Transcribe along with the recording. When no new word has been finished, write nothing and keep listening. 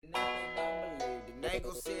Don't believe they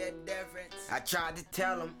gon' see a difference. I tried to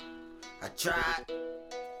tell them, I tried.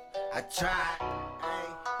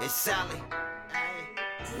 It's Sally.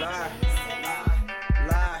 Lie.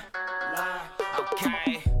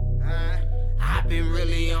 Okay. I've been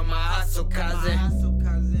really on my hustle,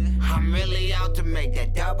 cousin. I'm really out to make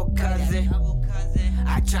that double, cousin.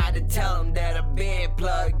 I tried to tell them that I've been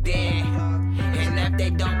plugged in, and if they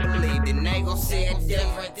don't believe, then they gon' see a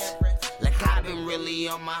difference. Like I've been really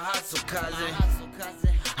on my hustle, cousin.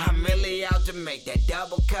 I'm really out to make that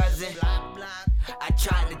double, cousin. I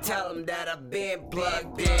tried to tell them that I've been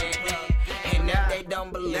plugged in, and if they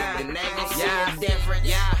don't believe, then they gon' see a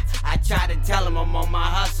difference. I tried to tell them I'm on my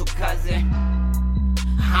hustle, cousin.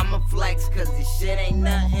 I'ma flex cause this shit ain't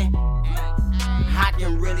nothing. I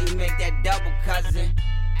can really make that double, cousin.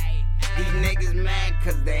 These niggas mad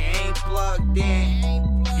cause they ain't plugged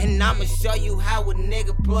in, and I'ma show you how a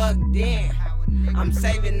nigga plugged in. I'm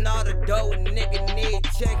saving all the dough, a nigga need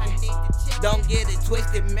chicken. Don't get it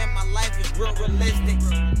twisted, man, my life is real realistic.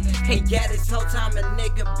 And yeah, this whole time a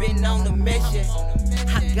nigga been on a mission.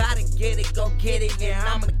 I gotta get it, go get it,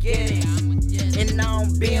 yeah, I'ma get it. And I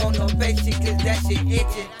don't be on no fake shit cause that shit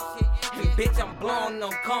itching. And bitch, I'm blowing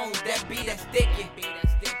on cones, that beat that sticky.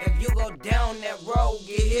 If you go down that road,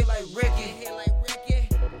 get hit like Ricky.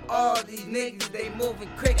 All these niggas, they moving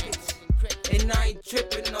crickets. And I ain't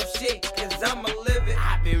tripping no shit, cause I'ma live it.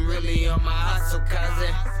 I've been really on my hustle,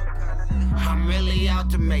 cousin. I'm really out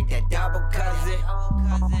to make that double, cousin.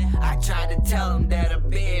 I tried to tell them that I've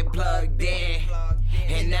been plugged in,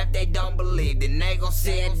 and if they don't believe, then they gon'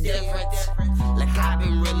 see a difference. Like I've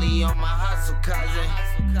been really on my hustle, cousin.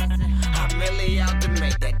 I'm really out to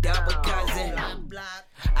make that double, cousin.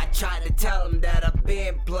 I tried to tell them that I've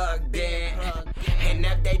been plugged in, and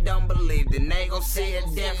if they don't believe, then they gon' see a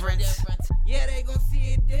difference. Yeah, they gon'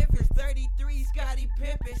 see a difference. 33 Scotty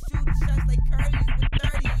pimpin', shooting shots like Curtis with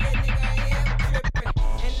 30. Yeah, nigga, I am trippin',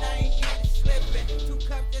 and I ain't get it slippin'. 2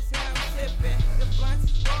 cups, that's how I'm sippin'. The blunts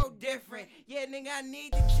is so different. Yeah, nigga, I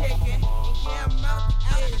need the chicken. And yeah, I'm out to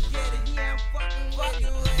get it. Yeah, I'm fucking with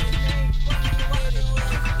it.